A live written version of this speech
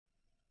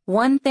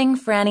One thing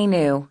Franny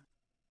knew,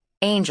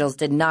 angels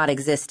did not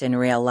exist in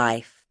real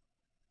life.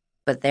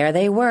 But there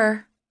they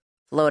were,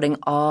 floating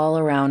all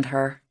around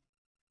her.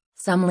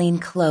 Some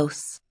leaned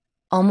close,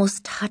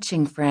 almost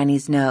touching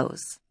Franny's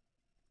nose.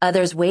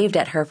 Others waved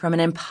at her from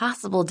an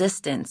impossible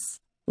distance,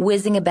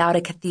 whizzing about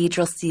a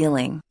cathedral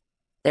ceiling.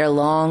 Their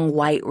long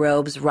white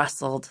robes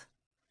rustled.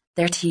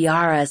 Their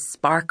tiaras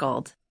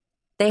sparkled.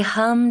 They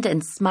hummed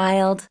and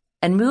smiled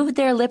and moved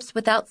their lips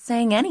without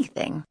saying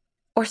anything.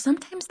 Or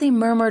sometimes they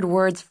murmured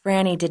words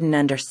Franny didn't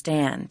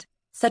understand,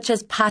 such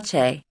as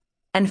pace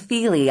and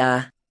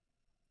philia.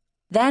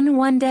 Then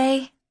one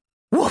day,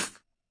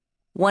 woof!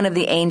 One of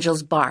the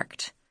angels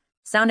barked,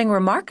 sounding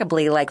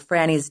remarkably like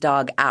Franny's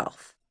dog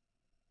Alf.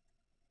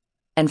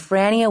 And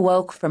Franny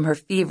awoke from her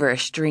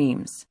feverish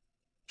dreams.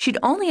 She'd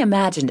only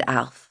imagined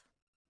Alf.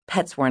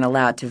 Pets weren't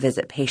allowed to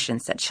visit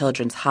patients at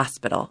Children's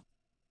Hospital.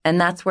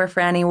 And that's where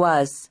Franny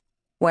was,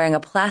 wearing a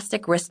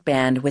plastic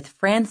wristband with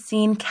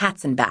Francine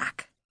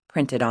Katzenbach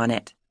printed on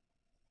it.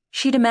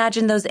 She'd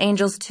imagined those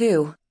angels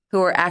too, who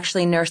were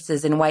actually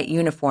nurses in white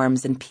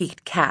uniforms and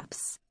peaked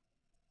caps.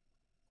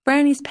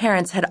 Franny's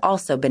parents had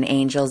also been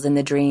angels in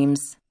the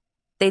dreams.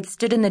 They'd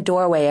stood in the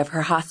doorway of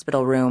her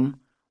hospital room,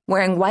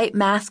 wearing white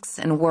masks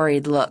and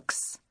worried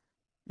looks.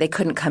 They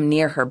couldn't come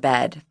near her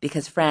bed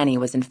because Franny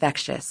was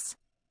infectious.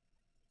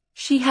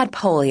 She had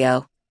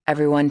polio,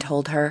 everyone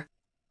told her.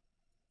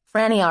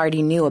 Franny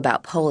already knew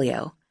about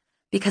polio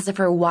because of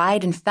her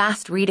wide and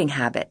fast reading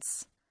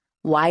habits,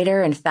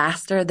 wider and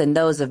faster than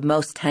those of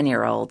most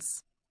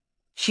 10-year-olds.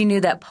 She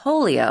knew that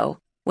polio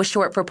was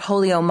short for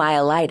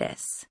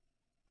poliomyelitis.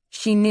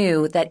 She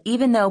knew that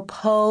even though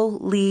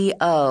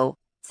polio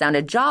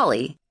sounded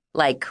jolly,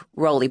 like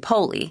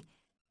roly-poly,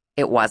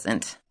 it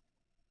wasn't.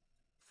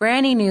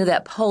 Franny knew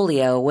that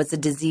polio was a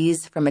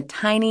disease from a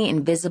tiny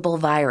invisible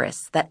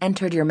virus that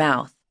entered your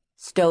mouth,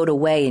 stowed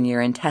away in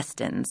your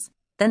intestines,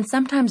 then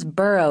sometimes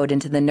burrowed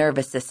into the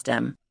nervous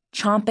system,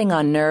 chomping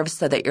on nerves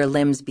so that your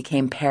limbs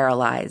became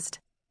paralyzed.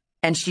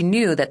 And she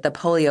knew that the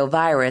polio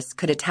virus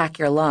could attack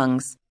your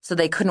lungs so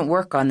they couldn't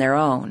work on their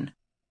own.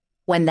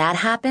 When that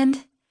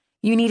happened,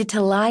 you needed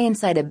to lie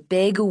inside a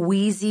big,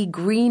 wheezy,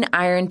 green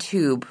iron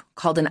tube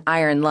called an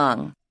iron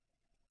lung.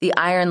 The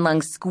iron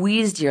lung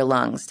squeezed your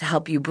lungs to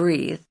help you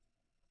breathe.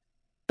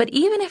 But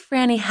even if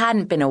Franny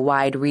hadn't been a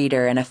wide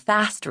reader and a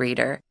fast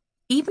reader,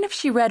 even if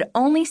she read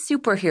only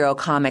superhero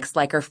comics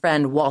like her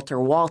friend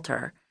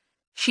Walter,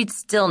 she'd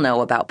still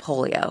know about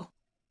polio.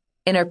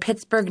 In her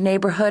Pittsburgh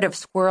neighborhood of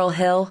Squirrel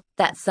Hill,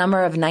 that summer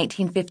of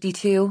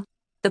 1952,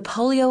 the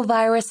polio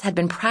virus had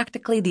been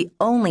practically the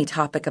only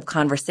topic of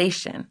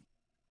conversation.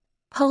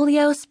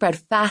 Polio spread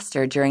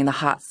faster during the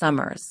hot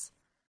summers.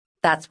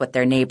 That's what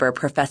their neighbor,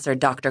 Professor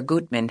Dr.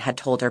 Gutman, had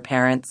told her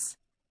parents.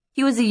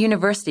 He was a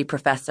university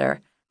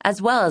professor,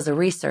 as well as a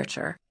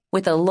researcher,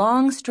 with a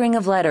long string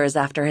of letters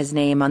after his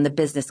name on the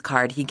business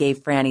card he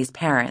gave Franny's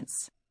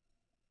parents.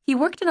 He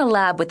worked in a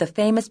lab with the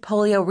famous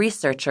polio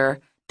researcher,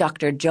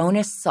 Dr.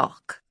 Jonas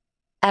Salk.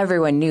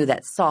 Everyone knew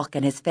that Salk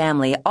and his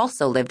family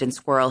also lived in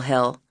Squirrel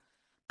Hill,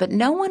 but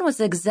no one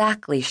was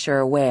exactly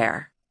sure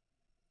where.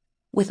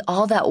 With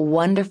all that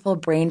wonderful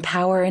brain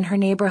power in her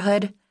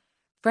neighborhood,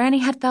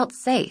 Franny had felt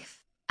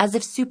safe, as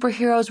if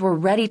superheroes were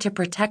ready to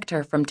protect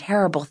her from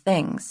terrible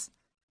things.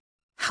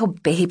 How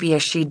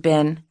babyish she'd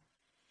been.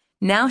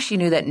 Now she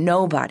knew that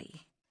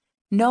nobody,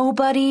 not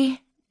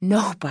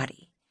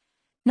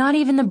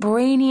even the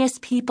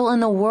brainiest people in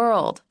the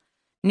world,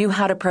 knew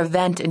how to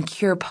prevent and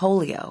cure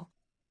polio,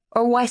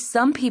 or why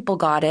some people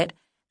got it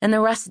and the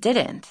rest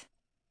didn't.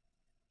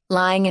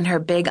 Lying in her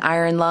big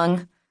iron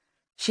lung,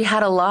 she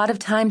had a lot of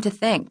time to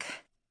think.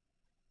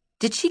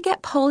 Did she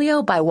get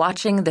polio by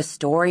watching The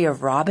Story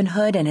of Robin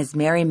Hood and His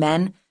Merry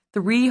Men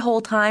 3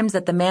 whole times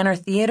at the Manor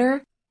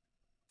Theater?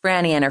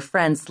 Franny and her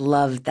friends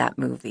loved that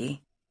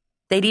movie.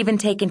 They'd even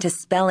taken to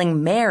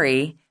spelling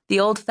Mary the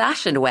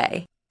old-fashioned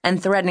way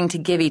and threatening to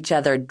give each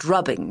other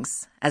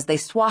drubbings as they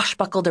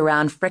swashbuckled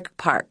around Frick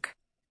Park.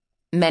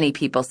 Many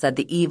people said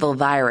the evil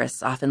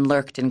virus often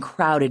lurked in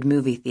crowded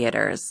movie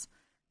theaters,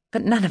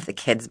 but none of the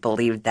kids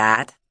believed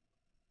that.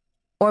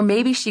 Or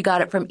maybe she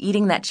got it from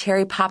eating that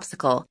cherry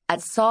popsicle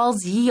at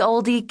Saul's Ye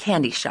Olde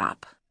candy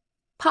shop.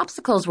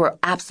 Popsicles were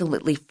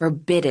absolutely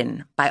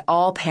forbidden by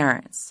all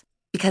parents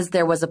because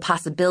there was a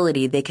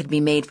possibility they could be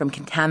made from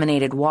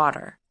contaminated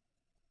water.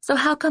 So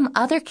how come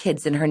other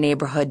kids in her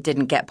neighborhood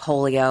didn't get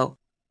polio?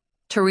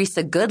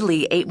 Teresa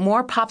Goodley ate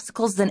more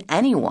popsicles than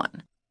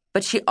anyone,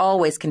 but she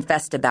always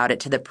confessed about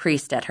it to the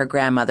priest at her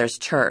grandmother's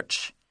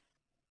church.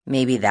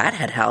 Maybe that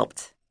had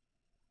helped.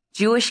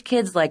 Jewish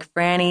kids like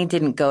Franny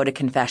didn't go to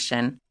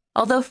confession,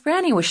 although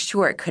Franny was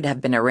sure it could have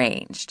been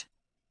arranged.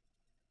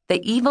 The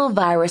evil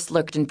virus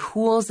lurked in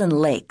pools and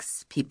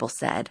lakes, people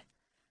said,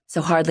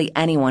 so hardly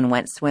anyone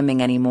went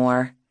swimming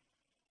anymore,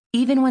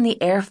 even when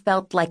the air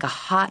felt like a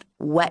hot,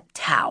 wet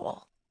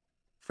towel.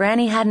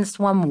 Franny hadn't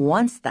swum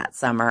once that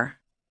summer.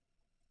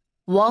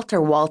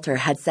 Walter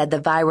had said the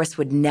virus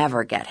would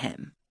never get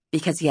him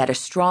because he had a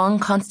strong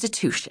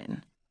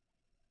constitution.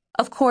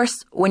 Of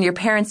course, when your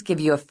parents give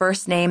you a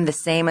first name the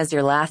same as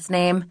your last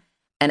name,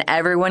 and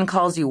everyone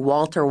calls you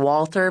Walter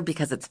Walter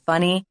because it's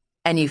funny,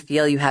 and you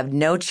feel you have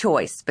no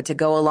choice but to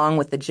go along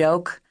with the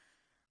joke,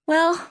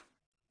 well,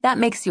 that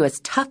makes you as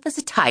tough as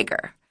a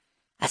tiger,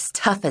 as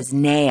tough as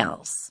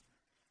nails,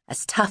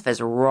 as tough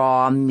as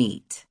raw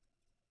meat.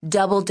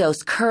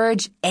 Double-dose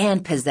courage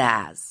and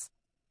pizzazz.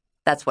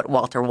 That's what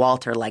Walter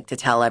Walter liked to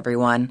tell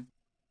everyone.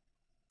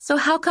 So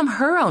how come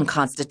her own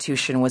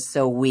constitution was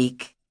so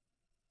weak?